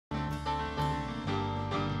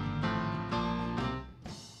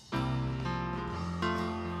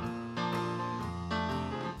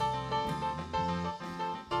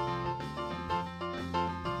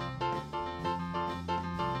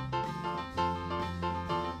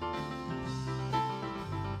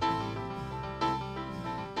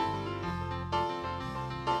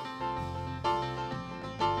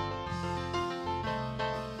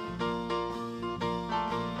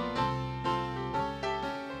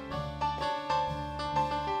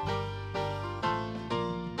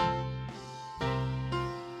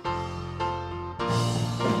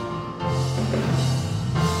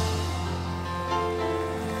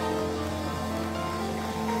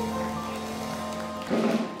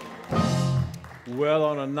Well,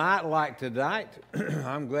 on a night like tonight,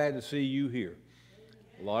 I'm glad to see you here.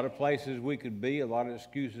 A lot of places we could be, a lot of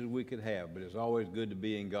excuses we could have, but it's always good to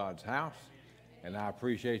be in God's house, and I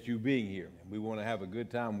appreciate you being here. We want to have a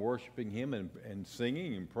good time worshiping Him and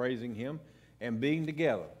singing and praising Him and being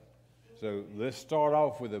together. So let's start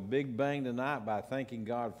off with a big bang tonight by thanking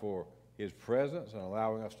God for His presence and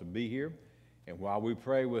allowing us to be here. And while we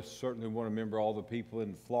pray, we certainly want to remember all the people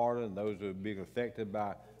in Florida and those that are being affected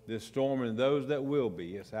by this storm and those that will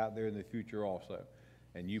be. It's out there in the future also.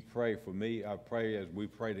 And you pray for me. I pray as we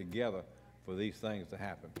pray together for these things to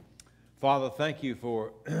happen. Father, thank you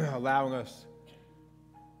for allowing us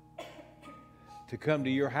to come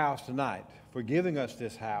to your house tonight, for giving us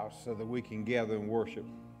this house so that we can gather and worship.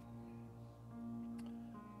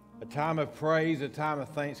 A time of praise, a time of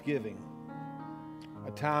thanksgiving,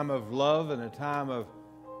 a time of love, and a time of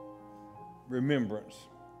remembrance.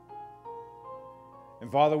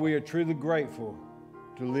 And Father, we are truly grateful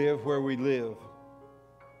to live where we live.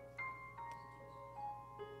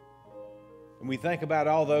 And we think about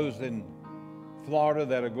all those in Florida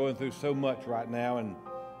that are going through so much right now and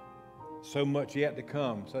so much yet to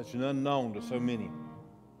come, such an unknown to so many.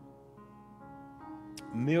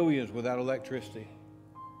 Millions without electricity.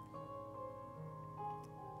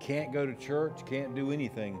 Can't go to church, can't do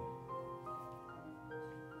anything.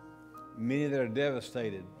 Many that are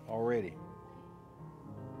devastated already.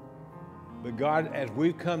 But God, as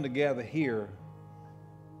we've come together here,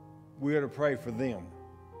 we are to pray for them.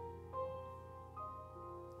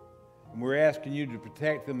 And we're asking you to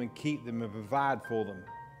protect them and keep them and provide for them.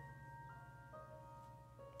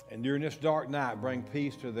 And during this dark night, bring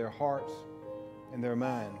peace to their hearts and their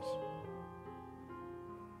minds.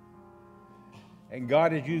 And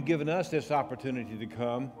God, as you've given us this opportunity to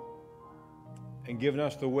come and given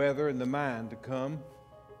us the weather and the mind to come,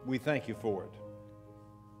 we thank you for it.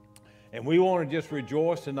 And we want to just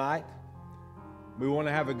rejoice tonight. We want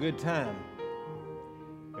to have a good time.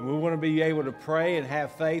 And we want to be able to pray and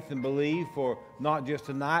have faith and believe for not just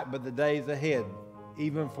tonight, but the days ahead,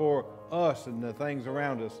 even for us and the things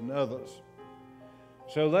around us and others.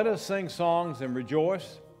 So let us sing songs and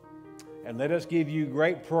rejoice, and let us give you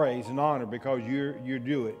great praise and honor because you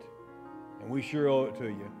do it, and we sure owe it to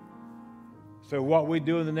you. So what we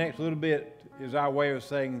do in the next little bit is our way of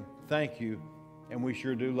saying thank you, and we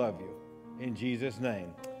sure do love you. In Jesus'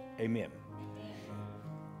 name, amen.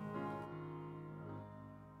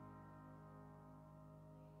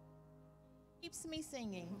 Keeps me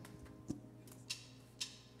singing.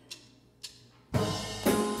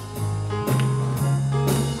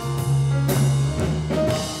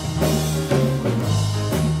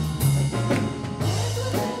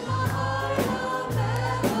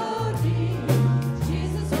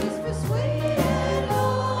 Sweet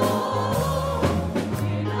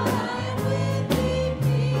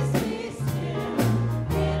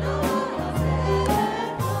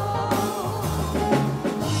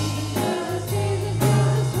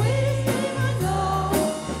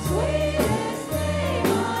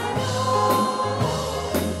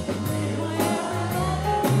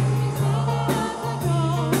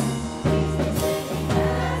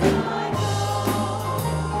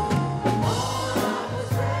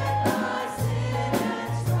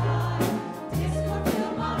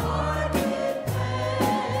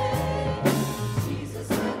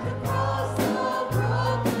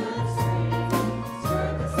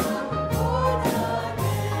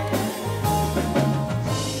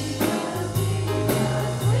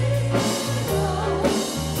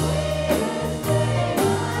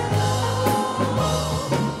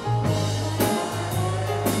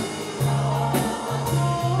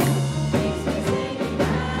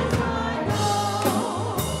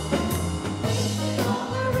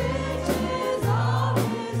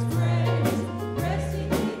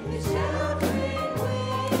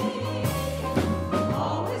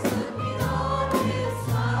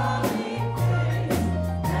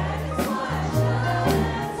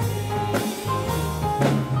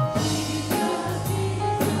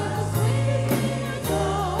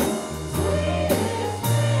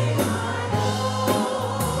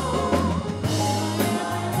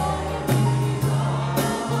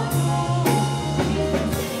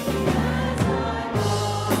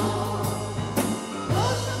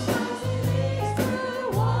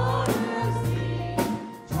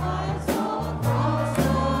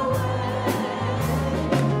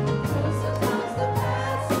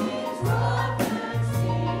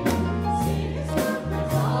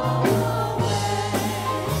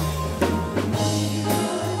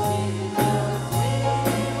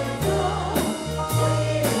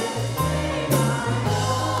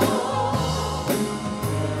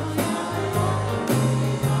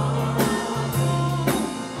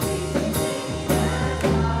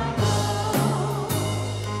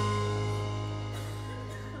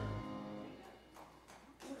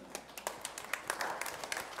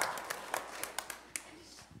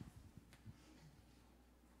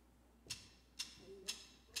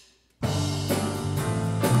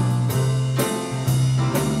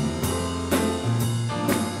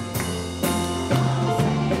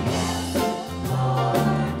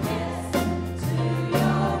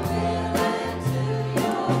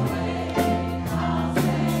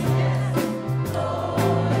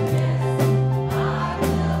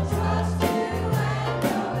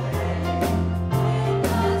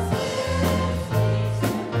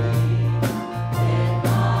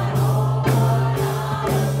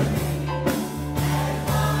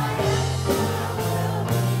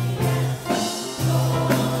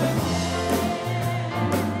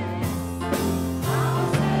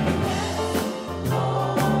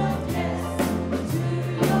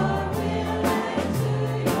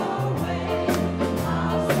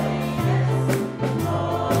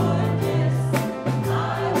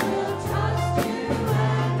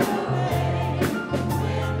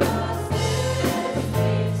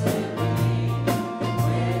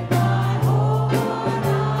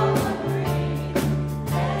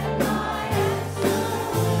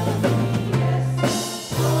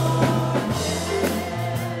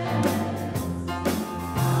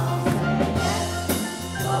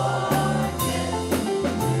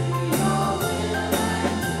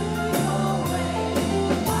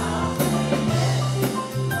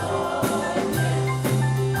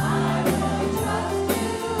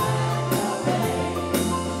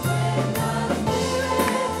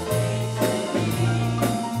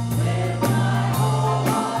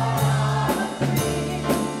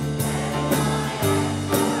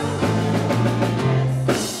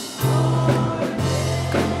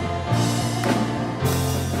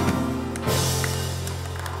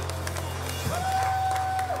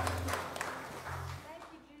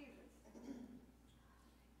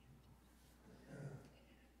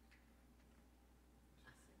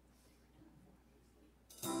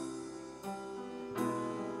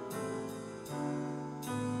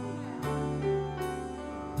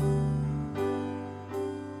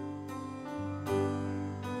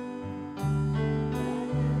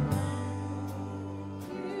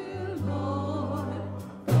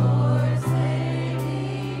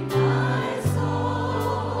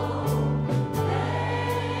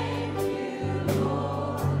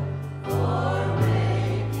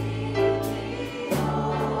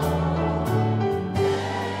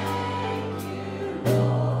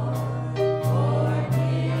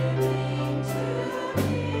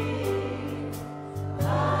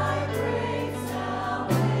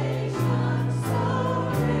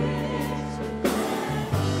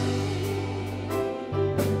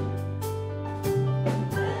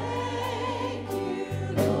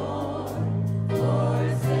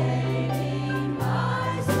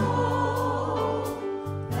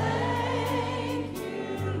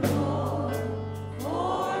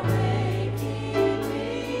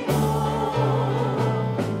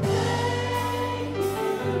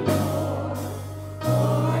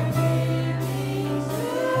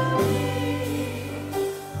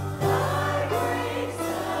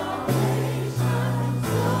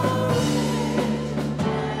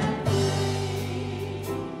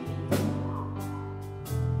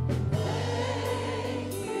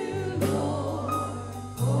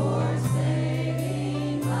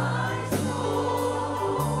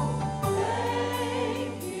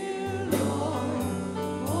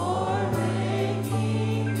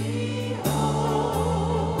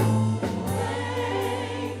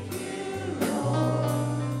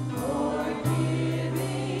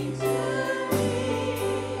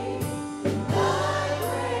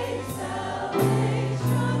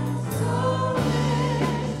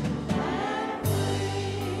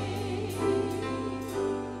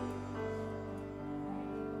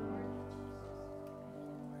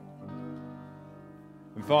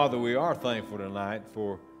And Father, we are thankful tonight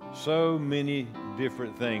for so many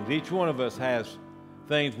different things. Each one of us has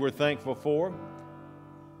things we're thankful for,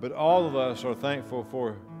 but all of us are thankful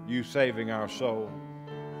for you saving our soul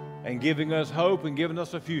and giving us hope and giving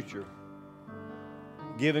us a future,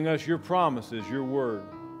 giving us your promises, your word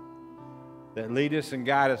that lead us and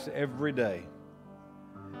guide us every day.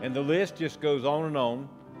 And the list just goes on and on.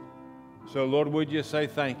 So, Lord, we just say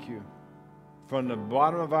thank you. From the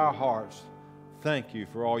bottom of our hearts, thank you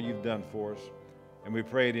for all you've done for us. And we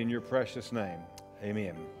pray it in your precious name.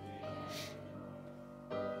 Amen.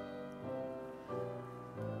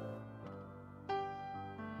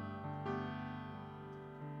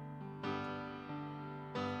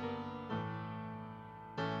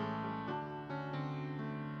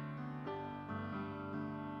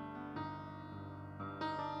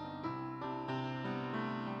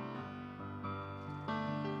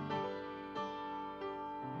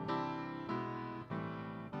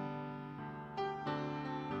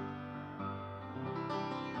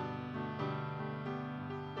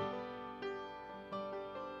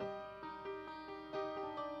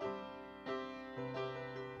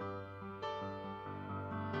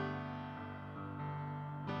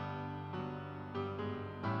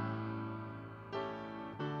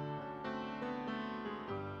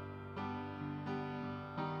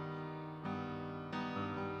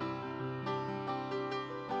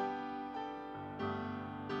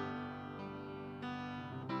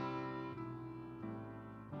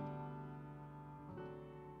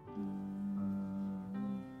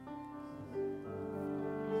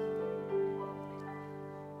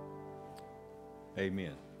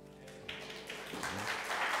 Amen.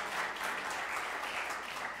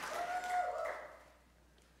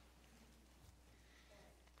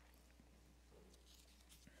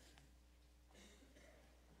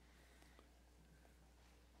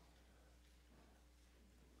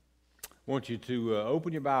 I want you to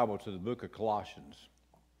open your Bible to the book of Colossians.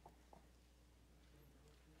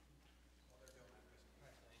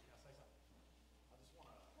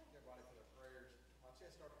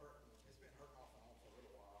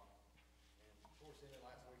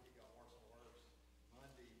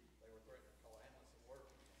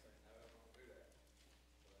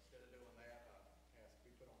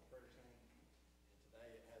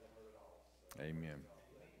 Amen.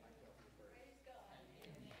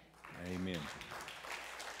 Amen.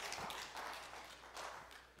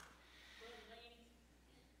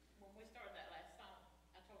 When we started that last song,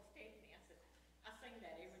 I told Stephanie, I said, I sing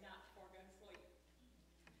that every night before I go to sleep.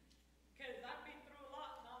 Because I've been through a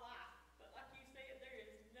lot in my life. But like you said, there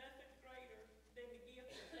is nothing greater than the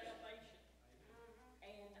gift of salvation.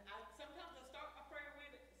 And sometimes I start my prayer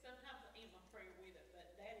with it, sometimes I end my prayer with it.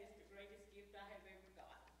 But that is the greatest gift I have ever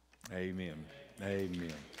got. Amen.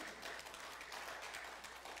 Amen.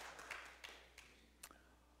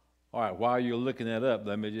 All right, while you're looking that up,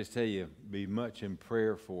 let me just tell you, be much in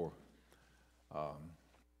prayer for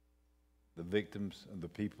the victims and the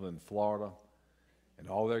people in Florida and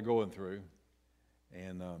all they're going through.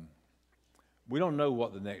 And we don't know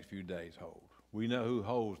what the next few days hold. We know who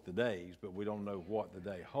holds the days, but we don't know what the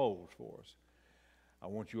day holds for us. I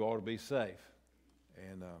want you all to be safe.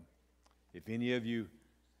 And if any of you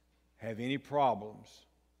have any problems,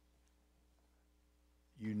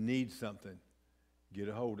 you need something, get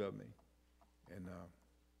a hold of me. And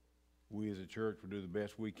we as a church will do the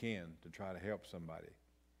best we can to try to help somebody.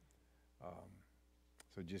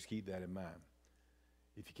 So just keep that in mind.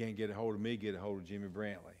 If you can't get a hold of me, get a hold of Jimmy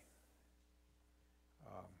Brantley.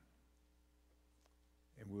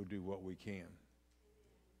 And we'll do what we can.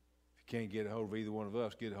 If you can't get a hold of either one of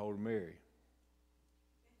us, get a hold of Mary.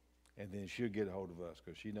 And then she'll get a hold of us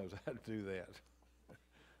because she knows how to do that.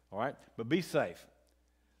 All right? But be safe.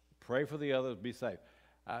 Pray for the others. Be safe.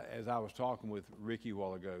 As I was talking with Ricky a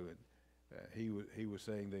while ago, he was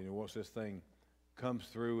saying that once this thing comes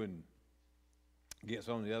through and gets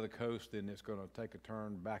on the other coast, then it's going to take a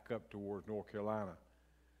turn back up towards North Carolina.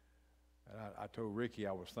 And I told Ricky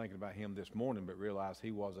I was thinking about him this morning, but realized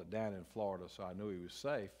he wasn't down in Florida, so I knew he was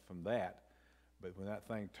safe from that. But when that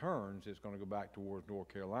thing turns, it's going to go back towards North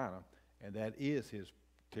Carolina, and that is his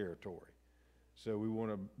territory. So we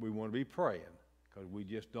want to be praying because we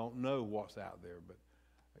just don't know what's out there. But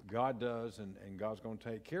God does, and God's going to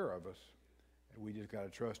take care of us. And we just got to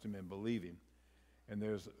trust him and believe him. And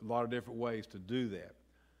there's a lot of different ways to do that.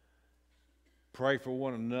 Pray for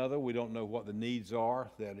one another. We don't know what the needs are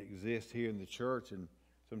that exist here in the church, and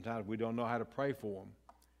sometimes we don't know how to pray for them.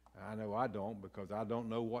 I know I don't, because I don't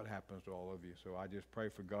know what happens to all of you. So I just pray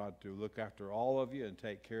for God to look after all of you and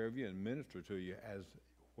take care of you and minister to you as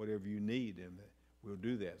whatever you need, and we'll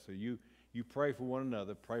do that. So you you pray for one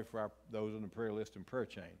another, pray for those on the prayer list and prayer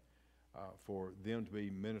chain, for them to be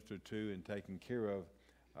ministered to and taken care of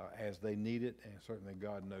as they need it, and certainly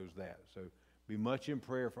God knows that. So be much in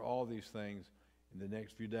prayer for all these things in the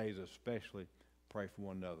next few days, especially pray for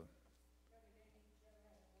one another.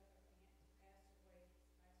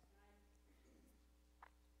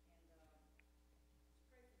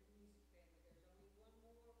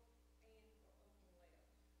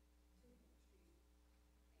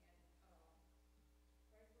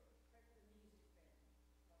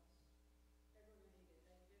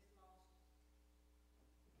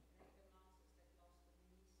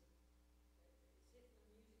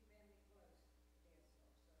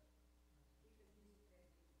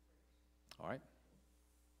 All right.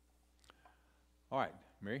 All right,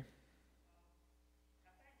 Mary. I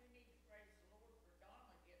think we need to praise the Lord for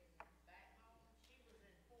Donna getting back home. She was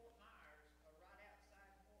in Fort Myers, or right outside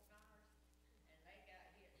Fort Myers, and they got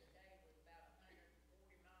hit today with about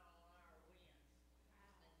 140-mile-an-hour winds.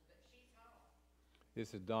 But she's home.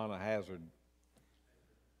 This is Donna Hazard.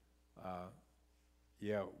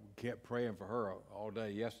 Yeah, kept praying for her all day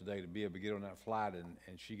yesterday to be able to get on that flight,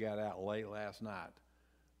 and she got out late last night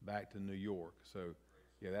back to New York. So,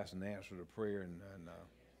 yeah, that's an answer to prayer, and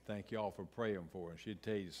thank you all for praying for her. And she'd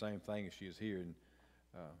tell you the same thing if she was here, and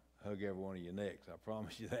hug every one of your necks. I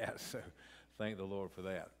promise you that. So thank the Lord for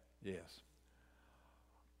that. Yes.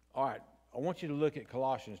 All right, I want you to look at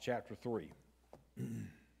Colossians chapter 3. I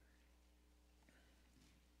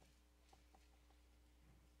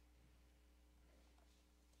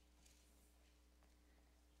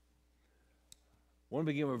want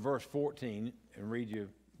to begin with verse 14 and read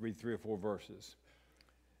 3 or 4 verses.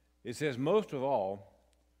 It says, most of all,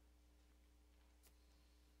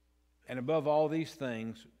 and above all these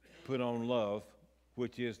things, put on love,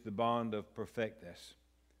 which is the bond of perfectness.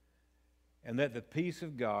 And let the peace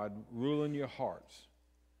of God rule in your hearts,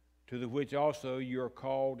 to the which also you are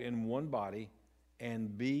called in one body,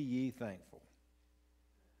 and be ye thankful.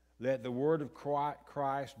 Let the word of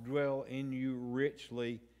Christ dwell in you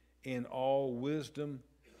richly in all wisdom,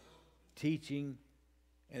 teaching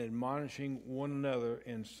and admonishing one another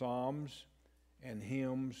in psalms and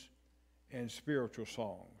hymns and spiritual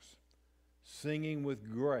songs, singing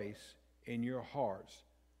with grace in your hearts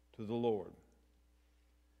to the Lord.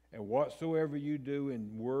 And whatsoever you do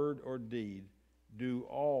in word or deed, do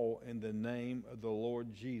all in the name of the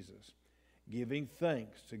Lord Jesus, giving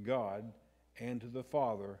thanks to God and to the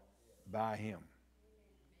Father by him.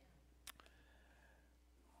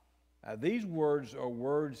 These words are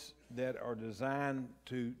words that are designed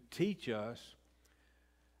to teach us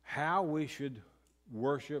how we should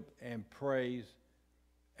worship and praise,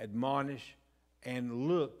 admonish, and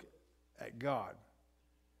look at God.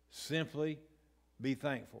 Simply be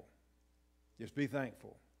thankful. Just be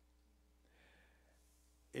thankful.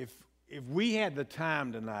 If we had the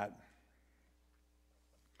time tonight,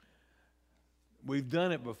 we've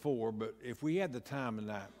done it before, but if we had the time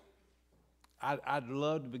tonight, I'd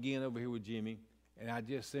love to begin over here with Jimmy, and I'd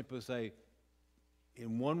just simply say,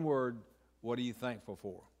 in one word, what are you thankful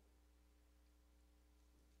for?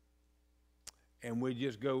 And we'd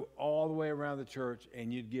just go all the way around the church,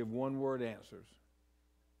 and you'd give one-word answers.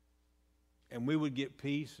 And we would get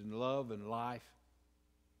peace and love and life,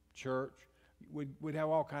 church. We'd have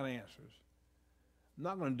all kind of answers. I'm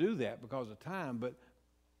not going to do that because of time, but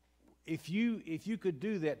if you could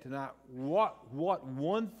do that tonight, what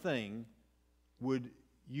one thing would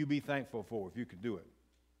you be thankful for if you could do it?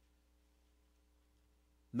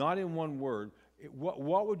 Not in one word.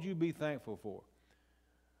 What would you be thankful for?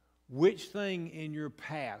 Which thing in your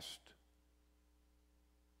past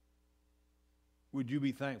would you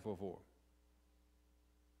be thankful for?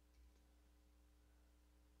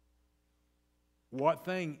 What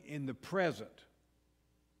thing in the present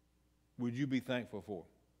would you be thankful for?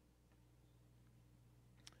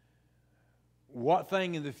 What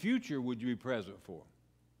thing in the future would you be present for?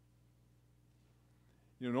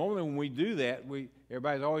 You know, normally when we do that,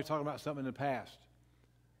 everybody's always talking about something in the past.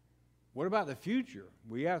 What about the future?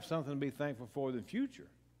 We have something to be thankful for in the future.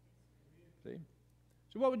 See?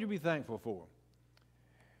 So what would you be thankful for?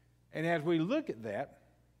 And as we look at that,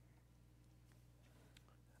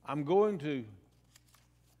 I'm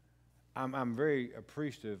very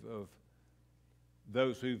appreciative of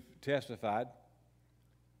those who've testified.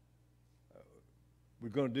 We're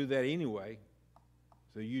going to do that anyway,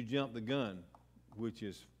 so you jump the gun, which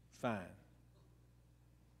is fine.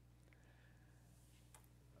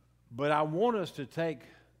 But I want us to take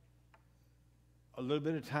a little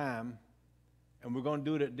bit of time, and we're going to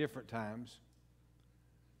do it at different times,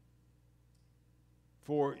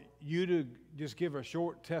 for you to just give a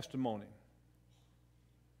short testimony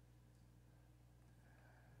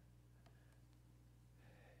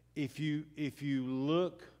if you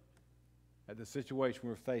look at the situation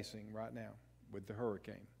we're facing right now with the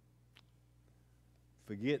hurricane,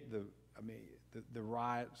 forget the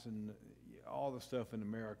riots and all the stuff in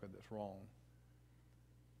America that's wrong.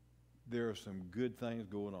 There are some good things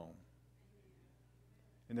going on.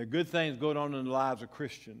 And there are good things going on in the lives of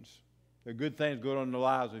Christians. There are good things going on in the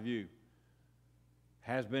lives of you.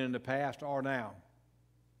 Has been in the past or now.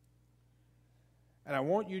 And I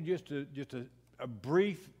want you just a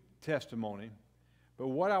brief testimony. But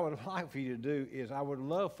what I would like for you to do is I would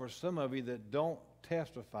love for some of you that don't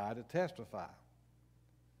testify to testify.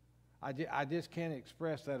 I just can't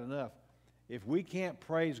express that enough. If we can't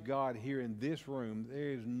praise God here in this room, there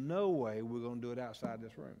is no way we're going to do it outside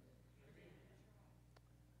this room.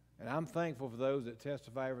 And I'm thankful for those that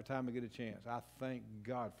testify every time we get a chance. I thank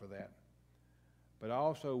God for that. But I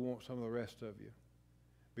also want some of the rest of you,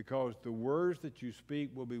 because the words that you speak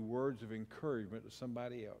will be words of encouragement to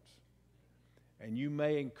somebody else. And you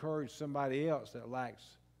may encourage somebody else that lacks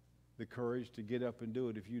the courage to get up and do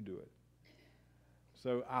it if you do it.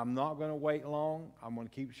 So I'm not going to wait long. I'm going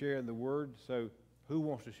to keep sharing the word. So who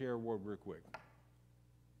wants to share a word real quick?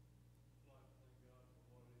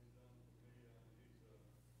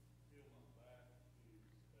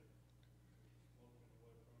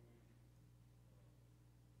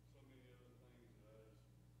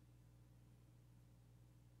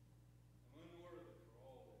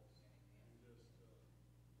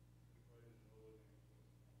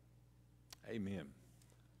 Amen.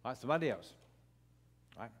 All right, somebody else.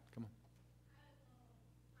 All right, come on. I know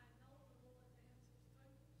the Lord answers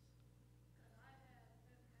prayers, because I have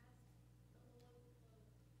been asking the Lord for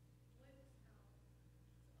weeks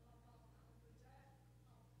now about Uncle Jack up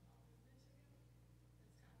in Michigan that's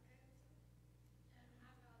got cancer. And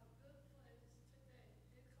I got a good place today.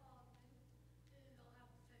 He called me. He don't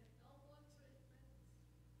have to take no more treatments.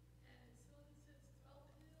 And as soon as his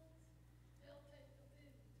throat heals, they'll take the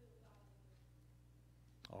feeding tube out of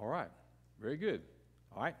it. All right, very good.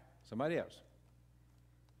 All right, somebody else.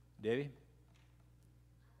 Debbie? I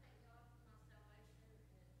thank God for my salvation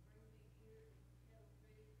and bring me here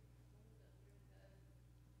healthy, things that we're good.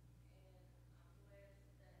 And I'm blessed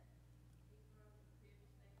that He brought the Pierce family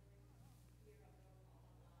here. I've known them all my life. And now we all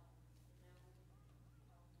live God together.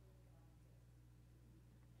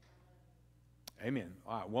 And I love you. Amen.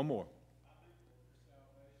 All right, one more.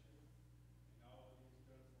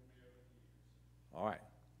 All right.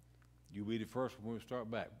 You be the first when we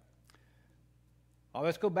start back.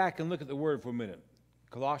 Let's go back and look at the word for a minute.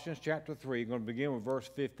 Colossians chapter 3, going to begin with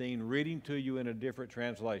verse 15, reading to you in a different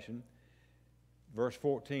translation. Verse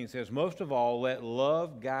 14 says, most of all, let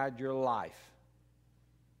love guide your life,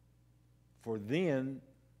 for then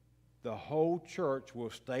the whole church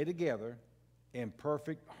will stay together in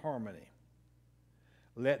perfect harmony.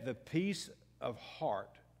 Let the peace of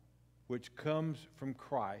heart, which comes from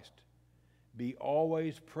Christ, be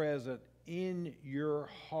always present in your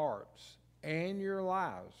hearts and your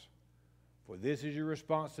lives, for this is your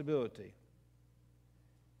responsibility.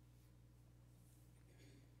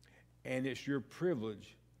 And it's your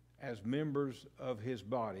privilege as members of His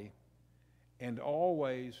body, and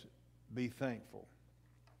always be thankful.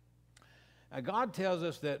 Now, God tells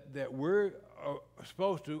us that we're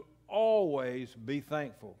supposed to always be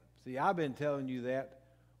thankful. See, I've been telling you that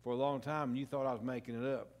for a long time, and you thought I was making it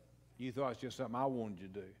up. You thought it's just something I wanted you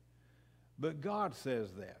to do. But God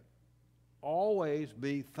says that. Always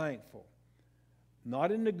be thankful.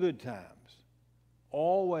 Not in the good times.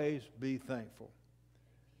 Always be thankful.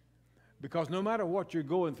 Because no matter what you're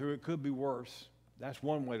going through, it could be worse. That's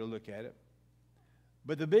one way to look at it.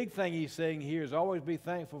 But the big thing He's saying here is always be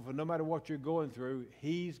thankful, for no matter what you're going through,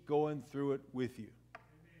 He's going through it with you.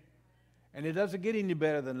 And it doesn't get any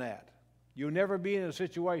better than that. You'll never be in a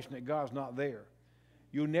situation that God's not there.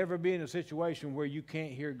 You'll never be in a situation where you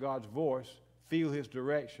can't hear God's voice, feel His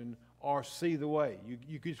direction, or see the way.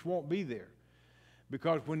 You just won't be there.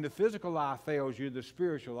 Because when the physical eye fails you, the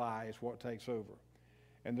spiritual eye is what takes over.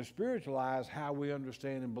 And the spiritual eye is how we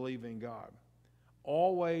understand and believe in God.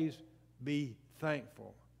 Always be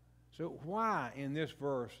thankful. So why in this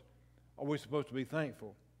verse are we supposed to be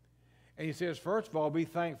thankful? And he says, first of all, be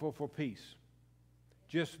thankful for peace.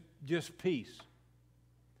 Just peace.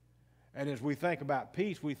 And as we think about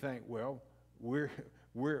peace, we think, well, we're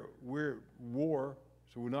war,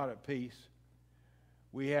 so we're not at peace.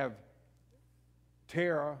 We have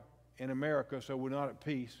terror in America, so we're not at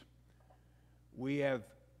peace. We have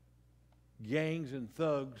gangs and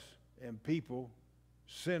thugs and people,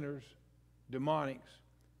 sinners, demonics,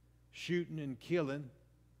 shooting and killing,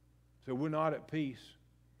 so we're not at peace.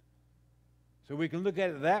 So we can look at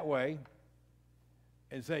it that way,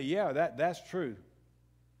 and say, yeah, that's true.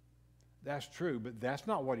 That's true, but that's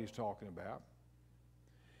not what he's talking about.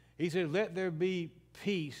 He said, let there be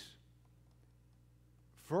peace,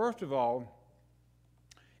 first of all,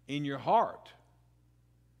 in your heart.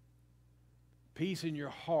 Peace in your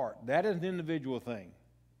heart. That is an individual thing.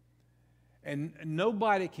 And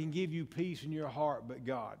nobody can give you peace in your heart but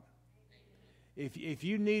God. If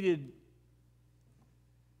you needed,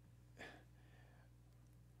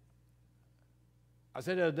 I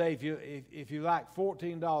said the other day, if you like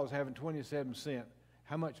 $14 having 27 cents,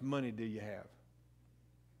 how much money do you have?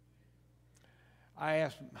 I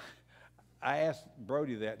asked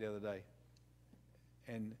Brody that the other day,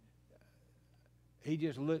 and he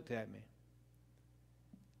just looked at me.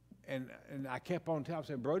 And I kept on telling him, I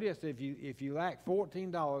said, Brody, I said, if you lack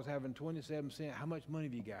 $14 having 27 cents, how much money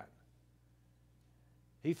have you got?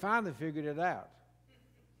 He finally figured it out.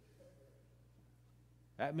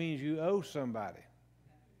 That means you owe somebody.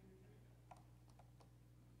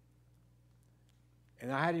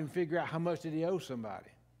 And I had him figure out how much did he owe somebody,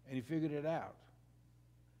 and he figured it out.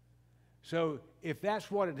 So if that's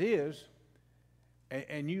what it is,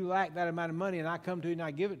 and you lack that amount of money, and I come to you and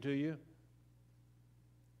I give it to you,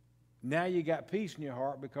 now you got peace in your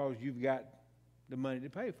heart because you've got the money to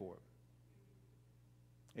pay for it.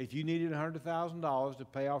 If you needed $100,000 to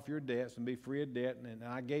pay off your debts and be free of debt, and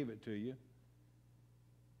I gave it to you,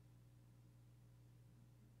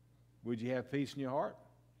 would you have peace in your heart?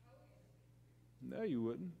 No, you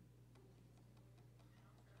wouldn't.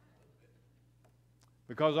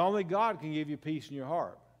 Because only God can give you peace in your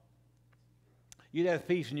heart. You'd have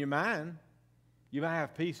peace in your mind. You might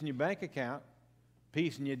have peace in your bank account,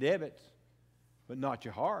 peace in your debits, but not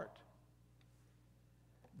your heart.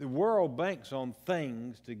 The world banks on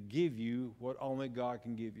things to give you what only God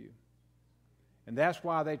can give you. And that's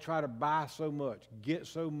why they try to buy so much, get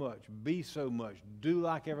so much, be so much, do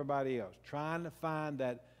like everybody else, trying to find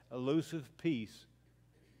that elusive peace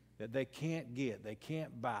that they can't get, they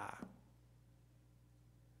can't buy.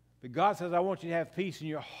 But God says, I want you to have peace in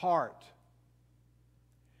your heart.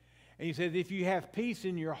 And he says, if you have peace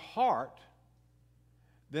in your heart,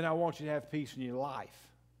 then I want you to have peace in your life.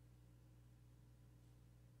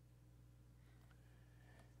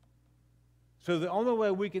 So the only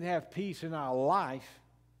way we can have peace in our life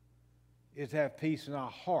is to have peace in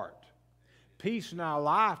our heart. Peace in our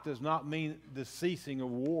life does not mean the ceasing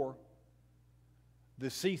of war,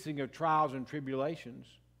 the ceasing of trials and tribulations,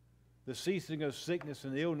 the ceasing of sickness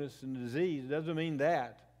and illness and disease. It doesn't mean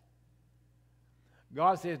that.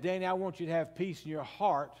 God says, Danny, I want you to have peace in your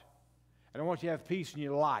heart, and I want you to have peace in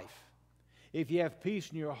your life. If you have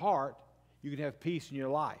peace in your heart, you can have peace in your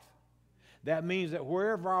life. That means that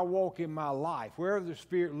wherever I walk in my life, wherever the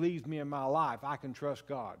Spirit leads me in my life, I can trust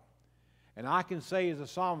God. And I can say as the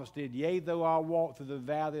psalmist did, yea, though I walk through the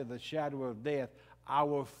valley of the shadow of death, I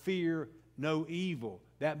will fear no evil.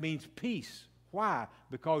 That means peace. Why?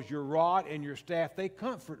 Because your rod and your staff, they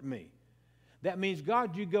comfort me. That means,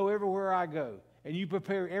 God, you go everywhere I go, and you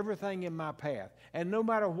prepare everything in my path. And no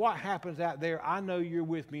matter what happens out there, I know you're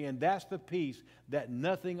with me, and that's the peace that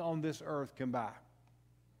nothing on this earth can buy.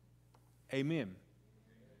 Amen.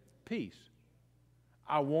 Peace.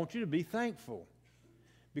 I want you to be thankful.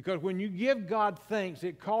 Because when you give God thanks,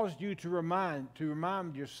 it causes you to remind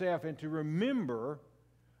yourself and to remember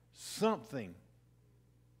something.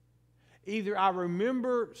 Either I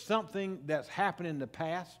remember something that's happened in the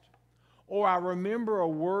past, or I remember a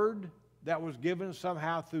word that was given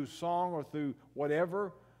somehow through song or through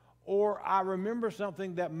whatever, or I remember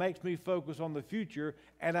something that makes me focus on the future,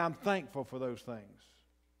 and I'm thankful for those things.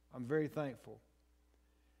 I'm very thankful.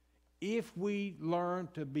 If we learn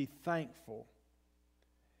to be thankful,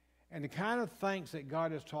 and the kind of thanks that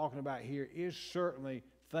God is talking about here is certainly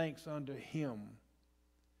thanks unto Him.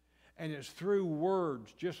 And it's through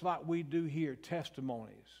words, just like we do here,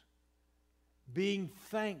 testimonies. Being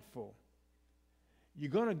thankful.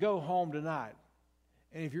 You're going to go home tonight,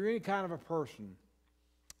 and if you're any kind of a person,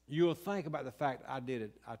 you'll think about the fact, I did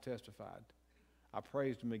it, I testified. I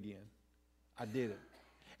praised Him again. I did it.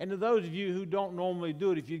 And to those of you who don't normally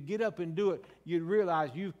do it, if you get up and do it, you'd realize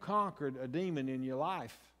you've conquered a demon in your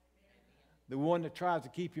life. The one that tries to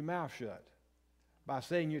keep your mouth shut by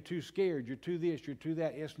saying you're too scared, you're too this, you're too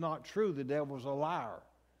that. It's not true. The devil's a liar.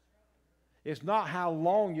 It's not how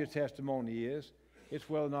long your testimony is. It's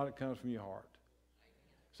whether or not it comes from your heart.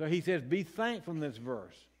 So he says, be thankful in this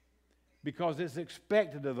verse because it's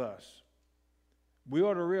expected of us. We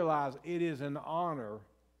ought to realize it is an honor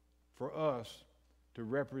for us to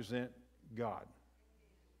represent God.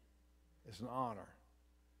 It's an honor.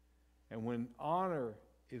 And when honor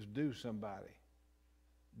is due somebody,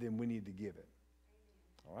 then we need to give it.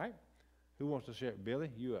 All right? Who wants to share? Billy,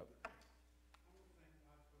 you up. I want to thank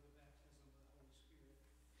God for the baptism of the Holy Spirit,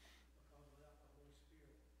 because without the Holy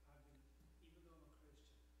Spirit, even though I'm a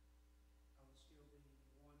Christian, I would still be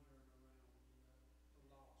wandering around, the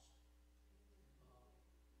lost.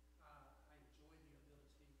 I enjoy the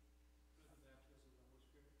ability through the baptism of the Holy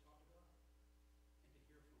Spirit to talk to God and to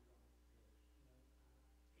hear from God.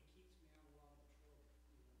 It keeps me out of a lot of trouble,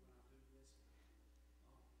 when I do listen. I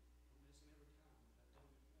don't listen every time, but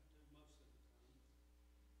I do most of the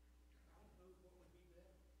time. I don't know what would be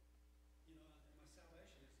better. And my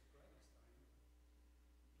salvation is the greatest thing.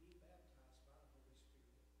 Being baptized by the Holy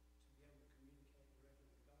Spirit to be able to communicate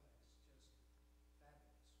directly with God is just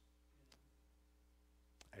fabulous.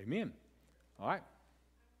 Amen. All right. I want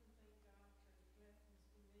to thank God for his blessings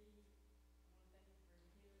for me. I want to thank him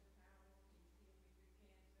for his healing power. He's healed me through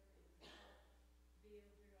cancer. He's healed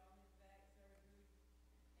through all his back surgery.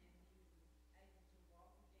 And he was able to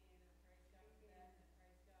walk again. I praise God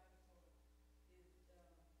for that. And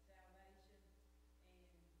I praise God for his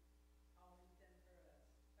salvation and all he's done for us.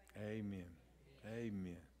 Thank you. Amen.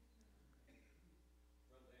 Amen.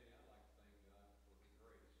 Brother Danny, I'd like to thank God for the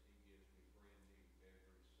grace He gives me brand new every single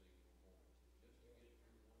morning, just to get through one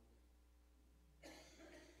week.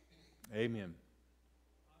 Amen.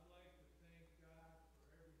 I'd like to thank God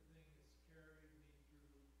for everything that's carried me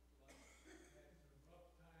through life. I've had some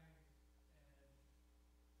rough times, and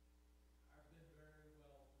I've been very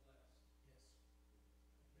well blessed. Yes.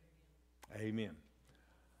 Amen. I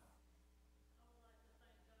would like to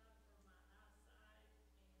thank God for my eyesight, and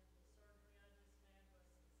the surgery I just had was successful. I also want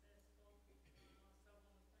to thank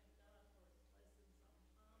God for his blessings on Tommy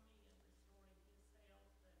and restoring his health, and he's getting better and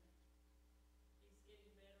better every day.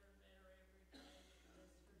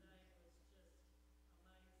 Yesterday was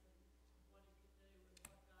just amazing what he could do and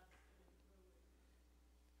what God's doing through him.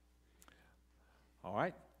 All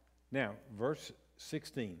right. Now, verse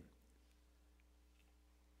 16.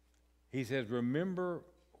 He says, remember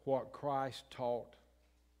what Christ taught,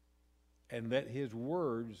 and let his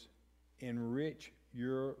words enrich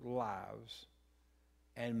your lives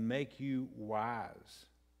and make you wise.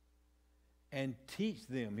 And teach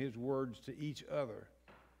them his words to each other,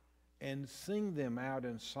 and sing them out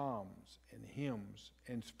in psalms and hymns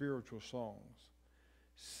and spiritual songs,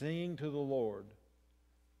 singing to the Lord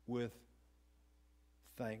with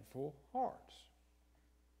thankful hearts.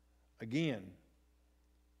 Again,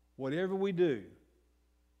 whatever we do,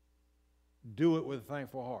 do it with a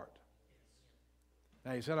thankful heart.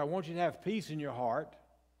 Now, he said, I want you to have peace in your heart.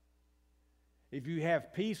 If you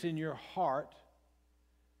have peace in your heart,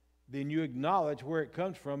 then you acknowledge where it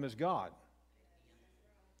comes from as God.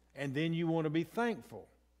 And then you want to be thankful.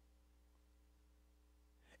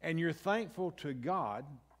 And you're thankful to God,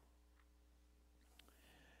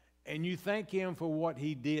 and you thank him for what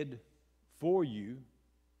he did for you,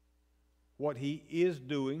 what he is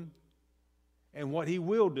doing, and what he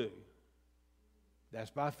will do. That's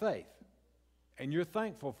by faith. And you're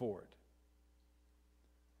thankful for it.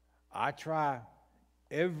 I try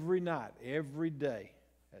every night, every day,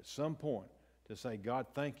 at some point, to say, God,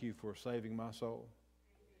 thank you for saving my soul.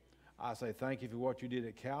 I say, thank you for what you did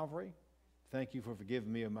at Calvary. Thank you for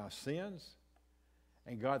forgiving me of my sins.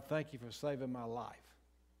 And God, thank you for saving my life.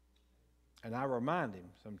 And I remind him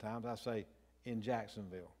sometimes, I say, in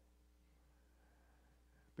Jacksonville.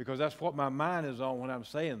 Because that's what my mind is on when I'm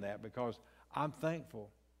saying that, because I'm thankful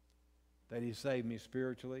that he saved me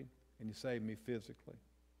spiritually and he saved me physically.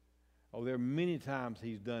 Oh, there are many times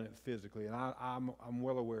he's done it physically, and I'm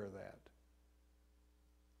well aware of that.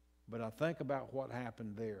 But I think about what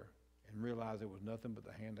happened there and realize it was nothing but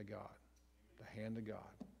the hand of God. The hand of God.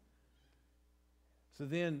 So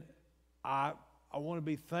then I want to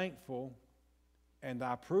be thankful, and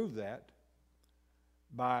I prove that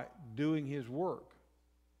by doing his work.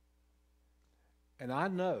 And I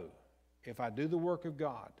know if I do the work of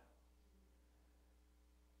God,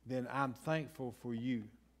 then I'm thankful for you.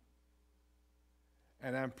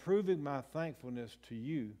 And I'm proving my thankfulness to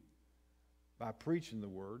you by preaching the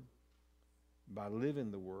Word, by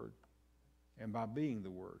living the Word, and by being the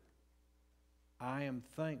Word. I am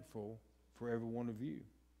thankful for every one of you.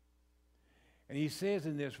 And he says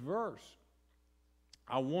in this verse,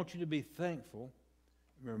 I want you to be thankful.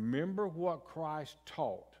 Remember what Christ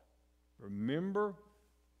taught. Remember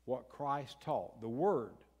what Christ taught. The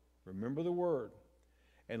Word. Remember the Word.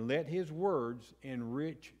 And let his words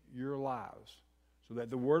enrich your lives. So that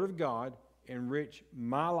the Word of God enrich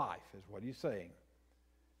my life, is what he's saying.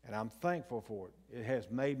 And I'm thankful for it. It has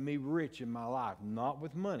made me rich in my life, not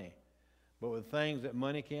with money, but with things that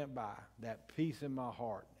money can't buy. That peace in my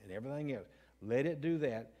heart and everything else. Let it do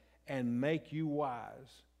that. and make you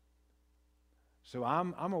wise. So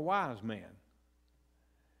I'm a wise man.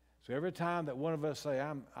 So every time that one of us say,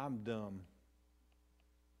 I'm dumb,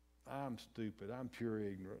 I'm stupid, I'm pure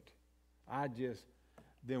ignorant,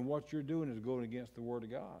 then what you're doing is going against the Word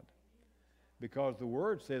of God. Because the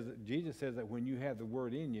Word says, that Jesus says that when you have the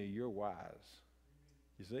Word in you, you're wise.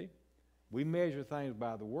 You see? We measure things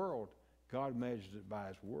by the world. God measures it by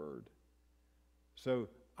His Word. So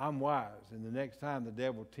I'm wise. And the next time the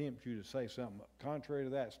devil tempts you to say something contrary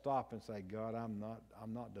to that, stop and say, God, I'm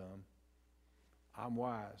not dumb. I'm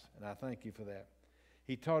wise. And I thank you for that.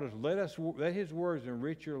 He taught us, let His words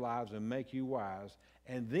enrich your lives and make you wise.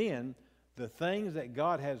 And then the things that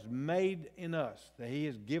God has made in us, that He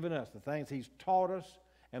has given us, the things He's taught us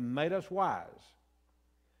and made us wise,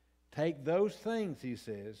 take those things, He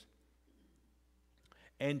says,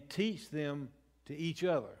 and teach them to each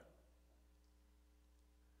other.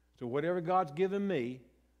 So whatever God's given me,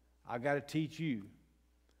 I've got to teach you.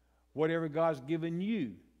 Whatever God's given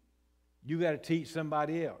you, you got to teach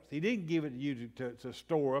somebody else. He didn't give it to you to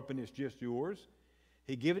store up and it's just yours.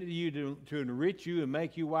 He gave it to you to enrich you and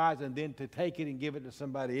make you wise, and then to take it and give it to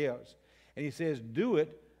somebody else. And He says, do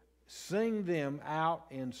it, sing them out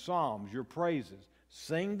in psalms, your praises.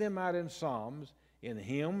 Sing them out in psalms, in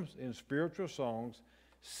hymns, in spiritual songs,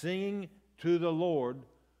 singing to the Lord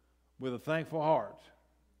with a thankful heart.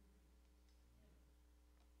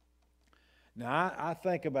 Now, I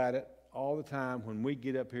think about it all the time when we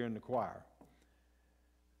get up here in the choir.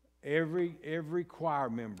 Every choir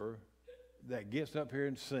member that gets up here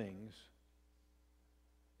and sings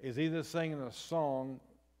is either singing a song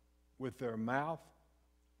with their mouth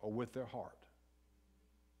or with their heart.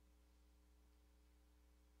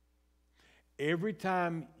 Every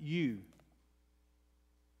time you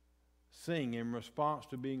sing in response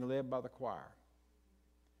to being led by the choir,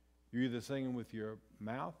 you're either singing with your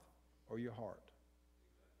mouth or your heart.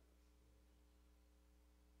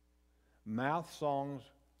 Mouth songs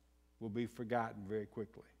will be forgotten very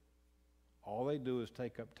quickly. All they do is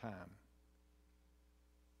take up time.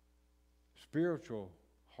 Spiritual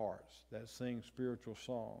hearts that sing spiritual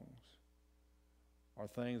songs are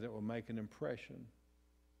things that will make an impression.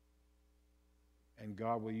 And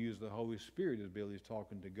God will use the Holy Spirit, as Billy's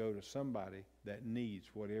talking, to go to somebody that needs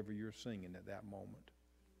whatever you're singing at that moment.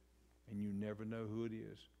 And you never know who it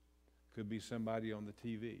is. Could be somebody on the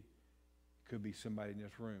TV. Could be somebody in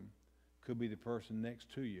this room. Could be the person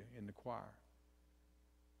next to you in the choir.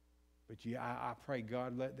 But I pray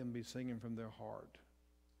God let them be singing from their heart,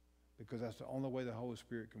 because that's the only way the Holy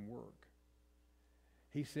Spirit can work.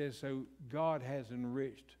 He says, so God has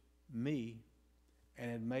enriched me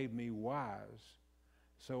and had made me wise,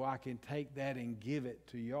 so I can take that and give it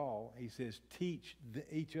to y'all. He says, teach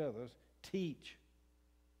each other, teach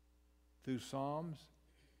through psalms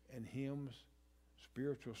and hymns,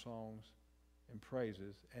 spiritual songs and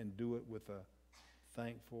praises, and do it with a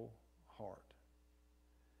thankful heart.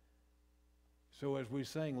 So as we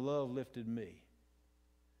sing, Love Lifted Me,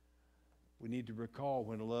 we need to recall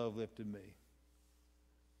when love lifted me.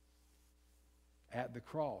 At the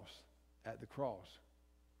cross,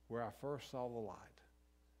 where I first saw the light,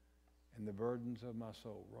 and the burdens of my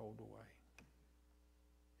soul rolled away.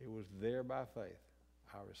 It was there by faith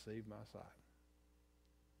I received my sight.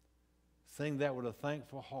 Sing that with a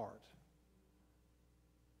thankful heart.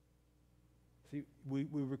 See, we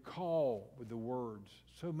recall with the words.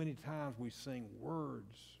 So many times we sing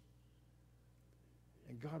words.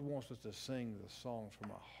 And God wants us to sing the songs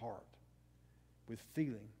from our heart with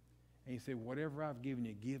feeling. And He said, whatever I've given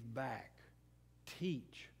you, give back.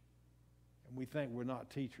 Teach. And we think we're not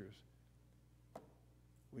teachers.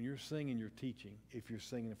 When you're singing, you're teaching, if you're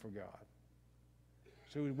singing for God.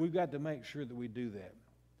 So we've got to make sure that we do that.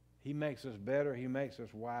 He makes us better. He makes us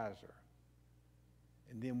wiser.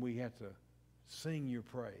 And then we have to sing your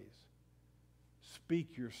praise.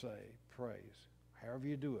 Speak your praise. However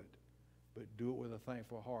you do it. But do it with a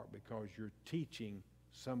thankful heart, because you're teaching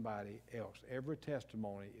somebody else. Every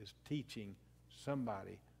testimony is teaching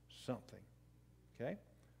somebody something. Okay?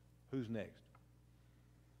 Who's next?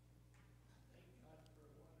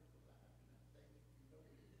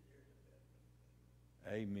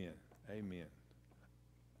 Amen. Amen.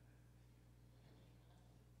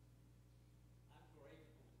 I'm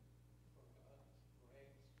grateful for God's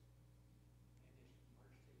grace and His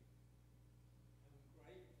mercy. I'm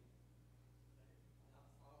grateful that my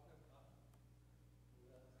Father God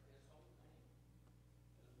loved His own name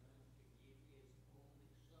enough to give His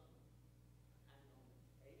only Son and only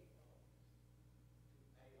faithful to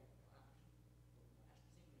pay a price for my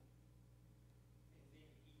sin. And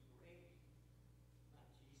then He raised my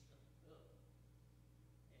Jesus up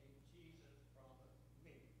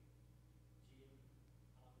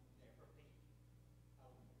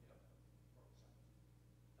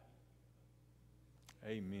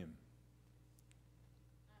Amen.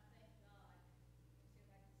 I thank God, see if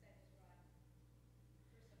I can say this right,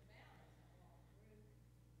 for some balance I walked through,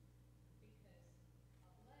 because of late,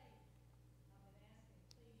 I've been asking,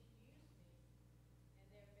 please use me, and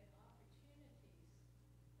there have been opportunities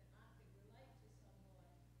that I could relate to someone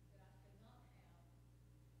that I could not have had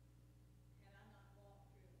I not walked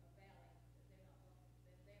through a valley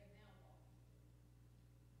that they're now walking through.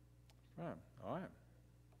 Right. All right.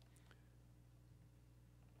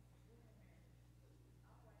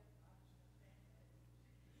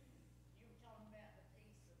 You were talking about the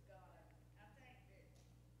peace of God. I think that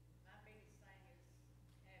my biggest thing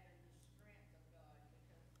is having the strength of God,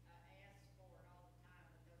 because I ask for it all the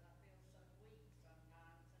time because I feel so weak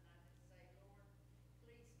sometimes, and I just say, Lord,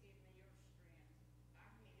 please give me your strength. I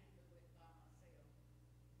can't do it by myself.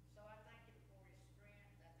 So I thank him for his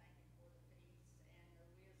strength. I thank him for the peace and the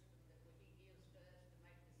wisdom that he gives to us to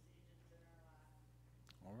make decisions in our life.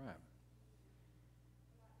 All right.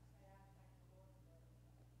 I'd like to say I thank the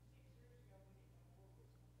Lord for 6 years ago we didn't know where we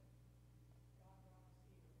was going to be. God brought us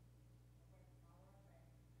here away from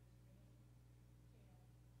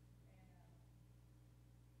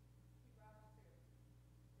all our family,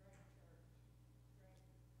 just me, Tim, and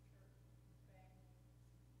he brought us to a great church family, and one of the best pastors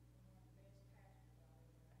I've ever had.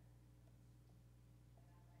 And I thank God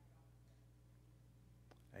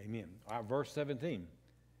for that. Amen. All right, verse 17.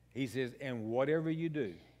 He says, and whatever you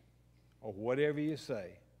do, or whatever you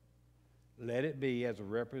say, let it be as a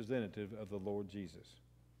representative of the Lord Jesus,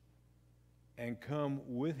 and come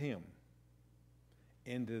with him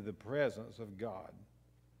into the presence of God,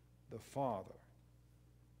 the Father,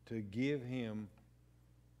 to give him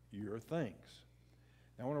your thanks.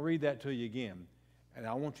 Now, I want to read that to you again, and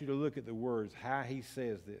I want you to look at the words, how he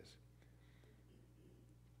says this.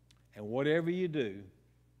 And whatever you do,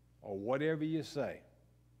 or whatever you say,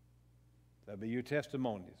 that'll be your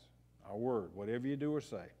testimonies, our word, whatever you do or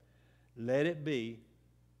say, let it be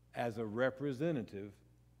as a representative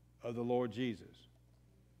of the Lord Jesus.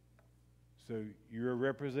 So you're a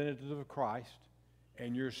representative of Christ,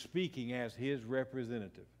 and you're speaking as his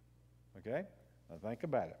representative. Okay? Now think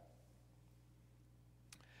about it.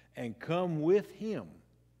 And come with him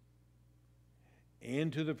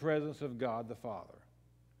into the presence of God the Father.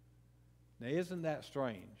 Now, isn't that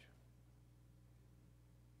strange?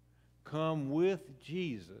 Come with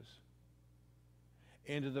Jesus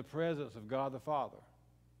into the presence of God the Father.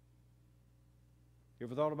 You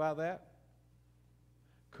ever thought about that?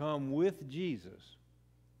 Come with Jesus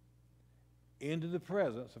into the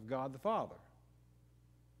presence of God the Father.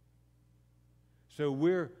 So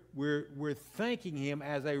we're thanking him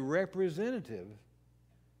as a representative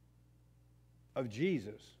of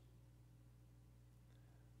Jesus.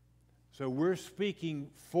 So we're speaking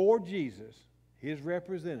for Jesus, his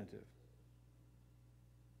representative.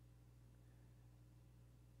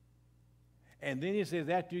 And then he says,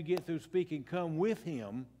 after you get through speaking, come with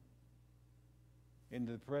him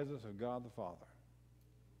into the presence of God the Father.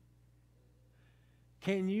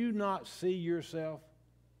 Can you not see yourself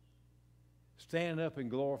standing up and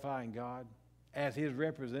glorifying God as his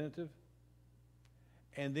representative,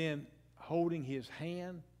 and then holding his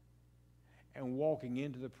hand and walking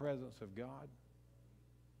into the presence of God?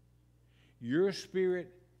 Your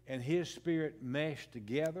spirit and his spirit mesh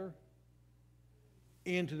together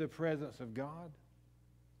into the presence of God.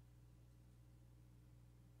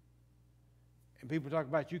 And people talk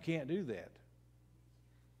about you can't do that.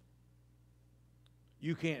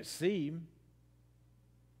 You can't see him.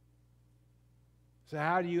 So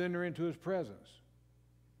how do you enter into his presence?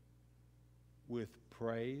 With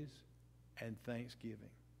praise and thanksgiving.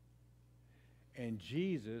 And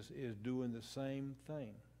Jesus is doing the same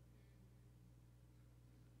thing.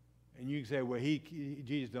 And you can say, well,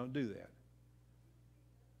 Jesus don't do that.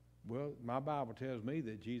 Well, my Bible tells me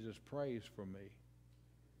that Jesus prays for me.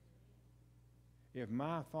 If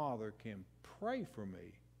my Father can pray for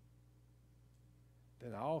me,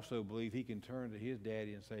 then I also believe he can turn to his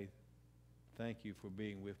daddy and say, thank you for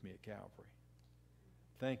being with me at Calvary.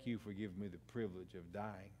 Thank you for giving me the privilege of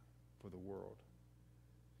dying for the world.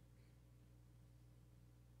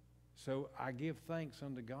 So I give thanks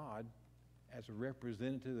unto God as a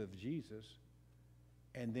representative of Jesus,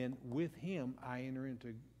 and then with him I enter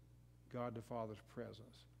into God the Father's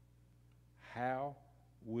presence. How?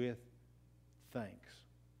 With thanks.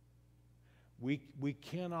 We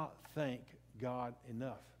cannot thank God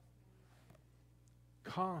enough.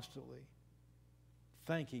 Constantly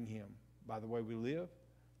thanking him by the way we live,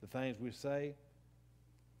 the things we say,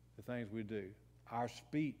 the things we do. Our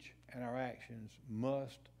speech and our actions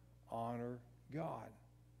must honor God.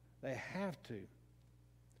 They have to.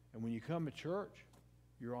 And when you come to church,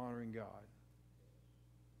 you're honoring God.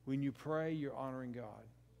 When you pray, you're honoring God.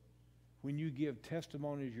 When you give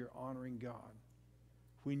testimonies, you're honoring God.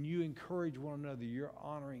 When you encourage one another, you're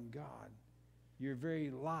honoring God. Your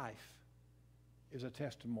very life is a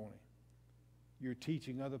testimony. You're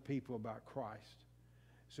teaching other people about Christ.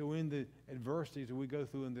 So in the adversities that we go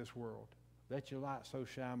through in this world, let your light so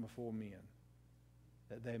shine before men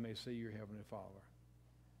that they may see your Heavenly Father.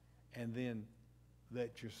 And then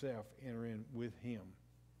let yourself enter in with Him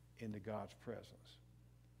into God's presence.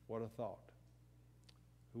 What a thought.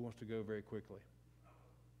 Who wants to go very quickly? I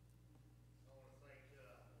want to thank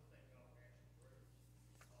God for answered prayers.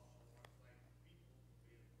 I also want to thank the people for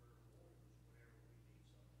being prayer warriors whenever we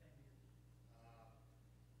need something.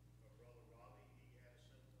 My brother Robbie, he had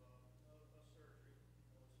some a surgery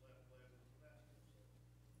on his left leg with a vascular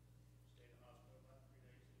surgery. Stayed in the hospital about 3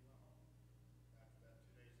 days, and he went home. After that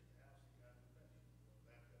 2 days at the house, he got an infection.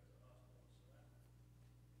 Went back up to the hospital in Savannah.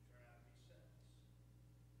 It turned out to be sepsis.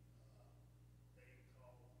 They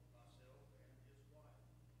called myself and his wife.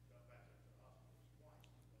 Got back up to the hospital twice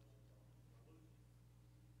because of lupus.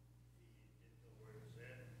 He didn't know where he was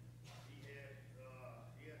at.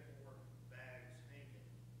 He had more bags hanging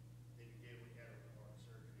than he did when he had open heart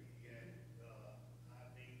surgery. He had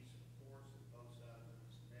IVs and ports in both sides of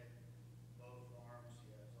his neck, both arms.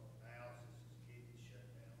 He has on dialysis. His kidneys shut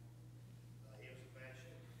down. He was in bad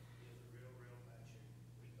shape. He was in real bad shape.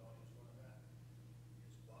 We thought he was going to die.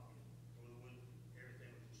 His body, fluid,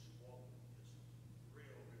 everything was just swollen, just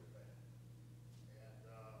real bad.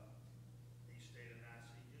 And he stayed in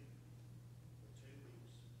ICU for 2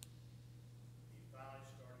 weeks. He finally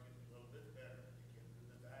started getting a little bit better. He came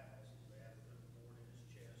through the dialysis. They had to put a board in his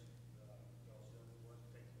chest because he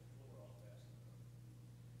wasn't taking the floor off fast enough.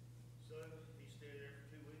 So he stayed there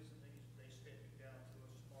for 2 weeks, and then they stepped him down to a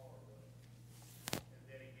smaller road. And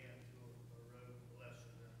then again to a road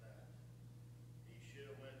lesser than that. He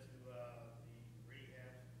should have went to the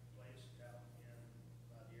rehab place out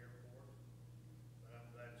by the airport. But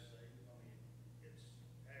I'm glad to say, it's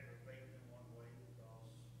aggravating in one way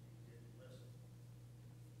because he didn't listen.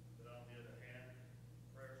 But on the other hand,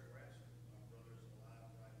 prayers were answered. My brother's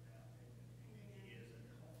alive right now, and he is in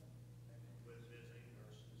home with visiting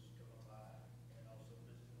nurses coming by and also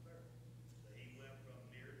visiting therapy. So he went from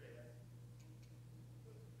near death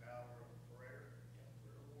with the power of prayer and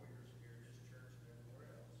prayer warriors here in this church and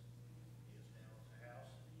everywhere else. He is now at the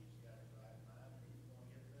house, and he's got his right mind, and he's going to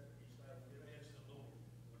get better. He's not going to give in to the Lord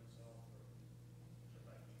when it's all through. So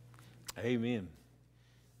thank you. Amen.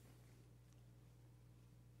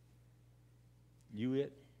 You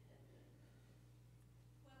it?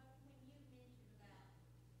 Well, when you mentioned about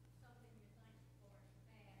something you're thankful for in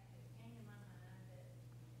the past, it came to my mind that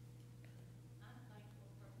I'm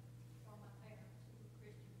thankful for my parents, who were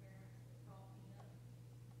Christian parents that brought me up.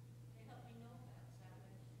 They helped me know about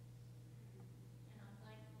salvation. And I'm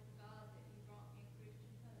thankful to God that He brought me a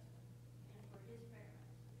Christian husband, and for His parents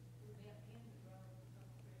who helped him to grow and become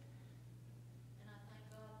a Christian. And I thank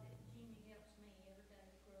God that Jeannie helps me every day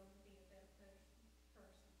to grow and be a better person.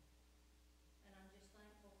 And I'm just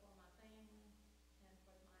thankful for my family and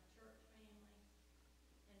for my church family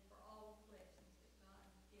and for all the blessings that God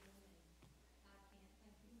has given me. I can't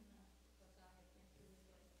thank Him enough because I have been through the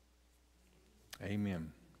blessings. Amen.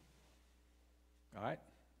 All right?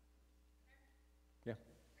 Yeah.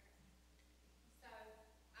 So,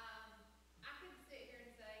 I could sit here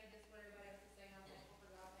and say just what everybody else is saying. I'm thankful for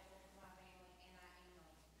God, thankful for my family, and I am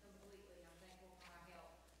completely. I'm thankful for my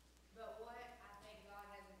health. But what I think God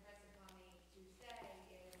has impressed upon me to say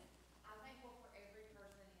is I'm thankful for every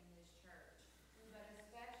person in this church, but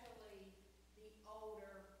especially the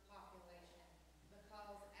older population.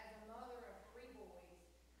 Because as a mother of 3 boys,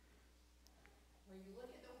 where you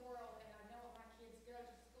look at the world, and I know what my kids go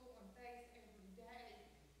to school and face every day,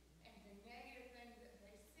 and the negative things that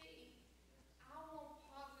they see, I want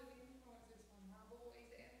positive influences for my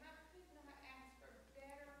boys, and how could not ask for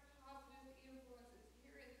better positive influences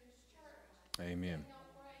here in this church Amen. to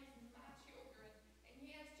help raise my children. And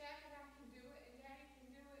yes, Jack and I can do it, and Daddy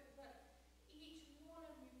can do it, but each one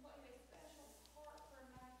of you played a special part for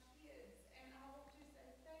my kids, and I want to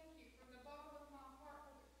say thank you from the bottom of my heart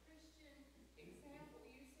for the Christian example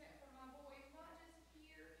you set for my boys, not just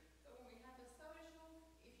here, but when we have a social.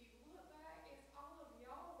 If you look back, it's all of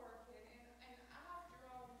y'all working, and I've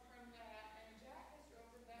drawn from that, and Jack has drawn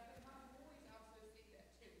from that, but my boys also see that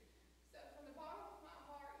too. So from the bottom of my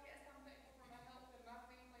heart, yes, I'm thankful for my health and my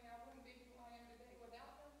family. I wouldn't be who I am today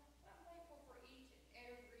without them. But I'm thankful for each and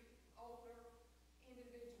every older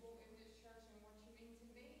individual in this church and what you mean to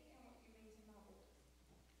me and what you mean to my boys.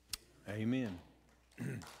 Amen.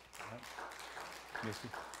 Misty?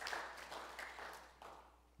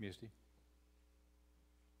 Misty?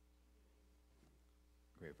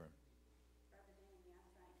 Great, friend. Brother Danny, I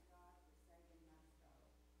thank God for saving my soul.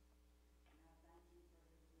 And I thank him for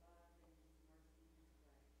his love and his mercy and his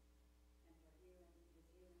grace. And for his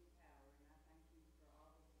healing power. And I thank him for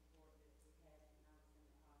all the support that we had when I was in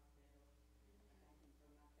the hospital. I thank him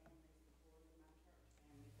for my family support and my church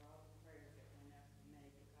family for all the prayers that went up for me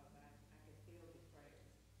because I could feel the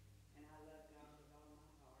prayers. And I love God with all my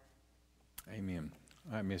heart. Amen.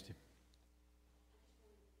 All right, Misty. I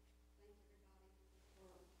just want to thank everybody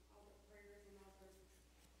for all the prayers and all the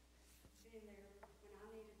being there when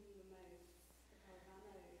I needed them the most, because I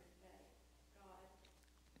know that God,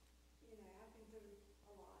 you know, I've been through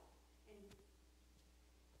a lot, and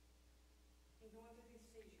going through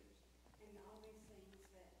these seizures, and all these things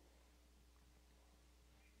that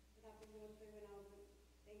I've been going through, and all the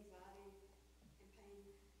anxiety and pain.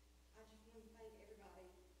 I just want to thank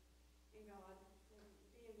everybody and God for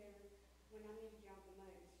being there when I needed y'all the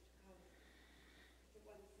most, because if it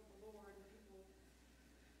wasn't for the Lord and people,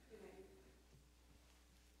 you know,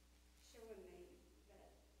 showing me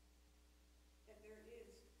that there is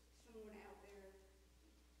someone out there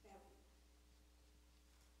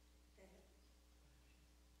that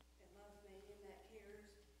loves me and that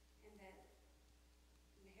cares and that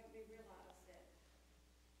helped me realize that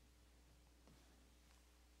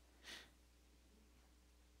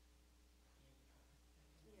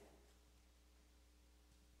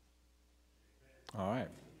All right.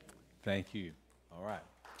 Thank you. All right.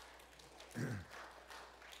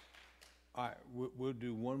 All right, we'll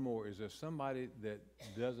do one more. Is there somebody that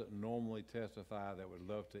doesn't normally testify that would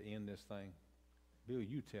love to end this thing? Bill,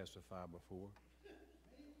 you testified before.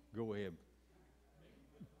 Go ahead.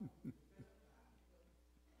 You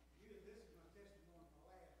listen to my testimony for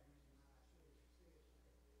last reason I should have said something.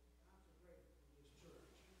 I'm so grateful for this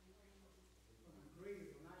church. When I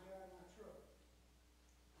grieved, when I got in my truck,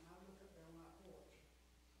 and I look up there on my porch,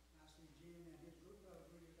 and I see Jim and his group of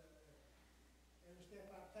greeters up there. Every step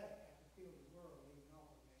I take, I can feel the world leaving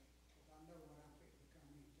off of me, because I know what I'm fixing to come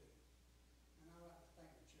into. And I like to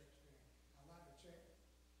thank the church there. I like to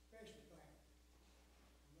especially thank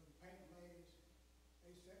the little painting ladies.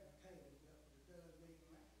 They set my tables up for the Dove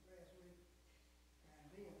meeting last week, and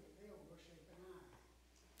they'll were shaking eye.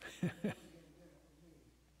 They done it for me.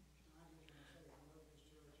 And I just want to say I love this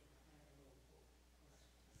church and I thank the Lord for it.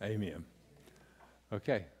 Amen.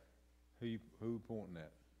 Okay. Who pointing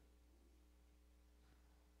at?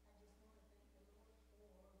 I just want to thank the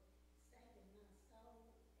Lord for saving my soul,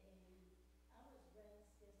 and I was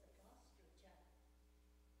raised as a foster child.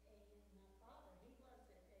 And my father, he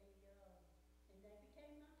wasn't and they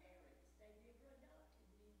became my parents. They never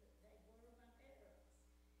adopted me, but they were my parents.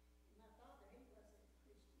 And my father, he wasn't a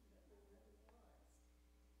Christian, but my mother was.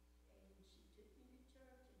 And she took me to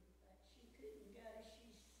church, and but she couldn't go.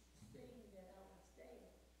 She seen that I was there.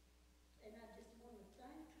 And I just want to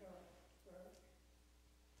thank her for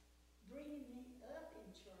bringing me up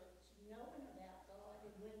in church, knowing about God,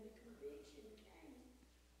 and when the conviction came,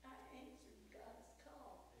 I answered God's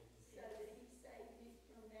call, so that he saved me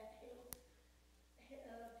from that pit of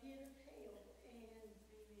hell, and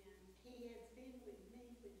he has been with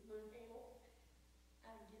me with my health.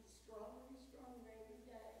 I get stronger and stronger every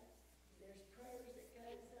day. There's prayers that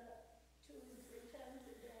goes up 2 or 3 times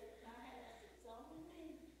a day at my house. It's only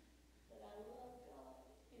me, but I love God,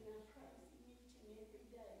 and I praise him each and every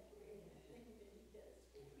day for everything that he does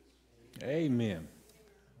for me. Amen.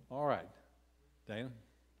 All right. Dana? I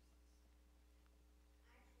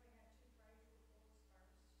actually have 2 praise reports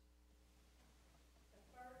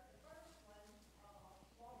first. The first one,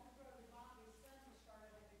 Walter Brother Bobby's son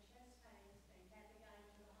started having chest pains and had to go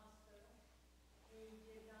to the hospital. He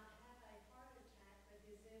did not have a heart attack, but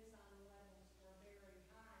his enzyme levels were very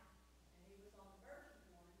high, and he was on the verge of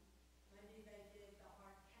one. Monday they did the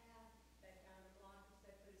heart cath, they found a blockage,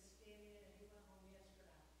 they put a stent in, and he went home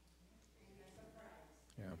yesterday. And that's a praise.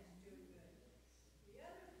 Yeah. He's doing good. The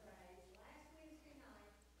other praise, last Wednesday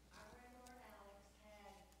night, our landlord Alex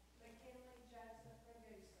had McKinley Joseph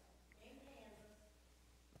Ragusa in Kansas,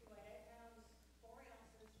 who weighed 8 pounds, 4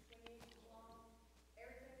 ounces, 20 inches long.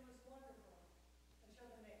 Everything was wonderful until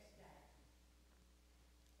the next day.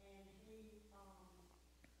 And he,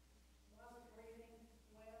 wasn't breathing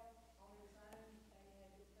well on his own. They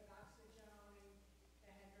had to put oxygen on him.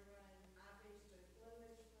 They had to run IVs to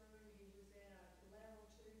fluids through. He was in a level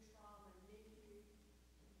 2 trauma NICU.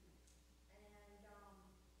 And,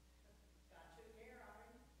 God took care of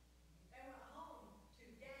him. They went home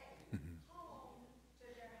today, home to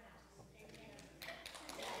their house in Kansas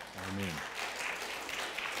today. Amen.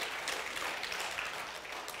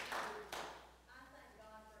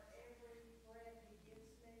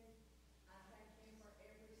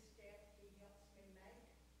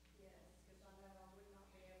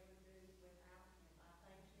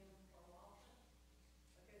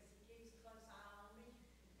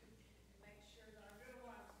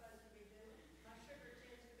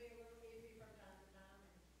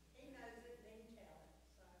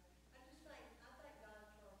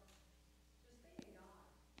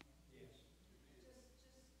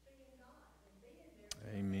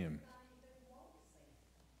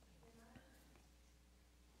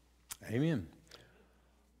 Amen.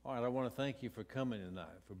 All right, I want to thank you for coming tonight,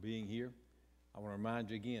 for being here. I want to remind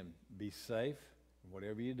you again, be safe,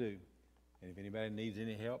 whatever you do. And if anybody needs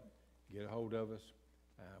any help, get a hold of us.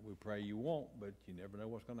 We pray you won't, but you never know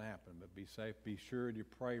what's going to happen. But be safe. Be sure to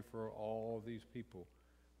pray for all these people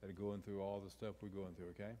that are going through all the stuff we're going through,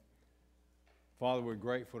 okay? Father, we're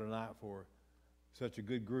grateful tonight for such a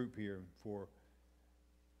good group here, for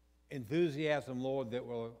enthusiasm, Lord, that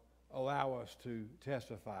will allow us to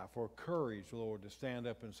testify, for courage, Lord, to stand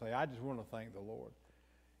up and say, I just want to thank the Lord.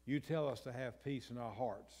 You tell us to have peace in our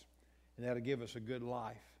hearts, and that'll give us a good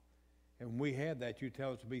life. And when we have that, you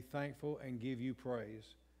tell us to be thankful and give you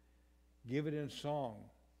praise. Give it in song,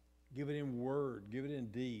 give it in word, give it in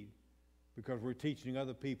deed, because we're teaching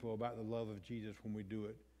other people about the love of Jesus when we do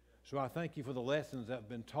it. So I thank you for the lessons that have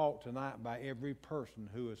been taught tonight by every person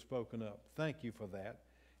who has spoken up. Thank you for that.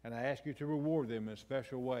 And I ask you to reward them in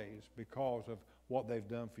special ways because of what they've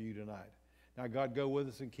done for you tonight. Now, God, go with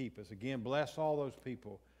us and keep us. Again, bless all those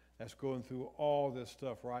people that's going through all this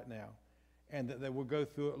stuff right now, and that they will go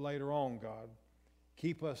through it later on, God.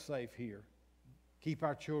 Keep us safe here. Keep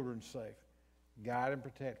our children safe. Guide and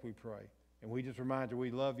protect, we pray. And we just remind you we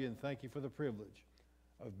love you and thank you for the privilege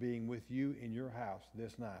of being with you in your house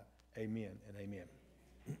this night. Amen and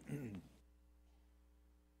amen.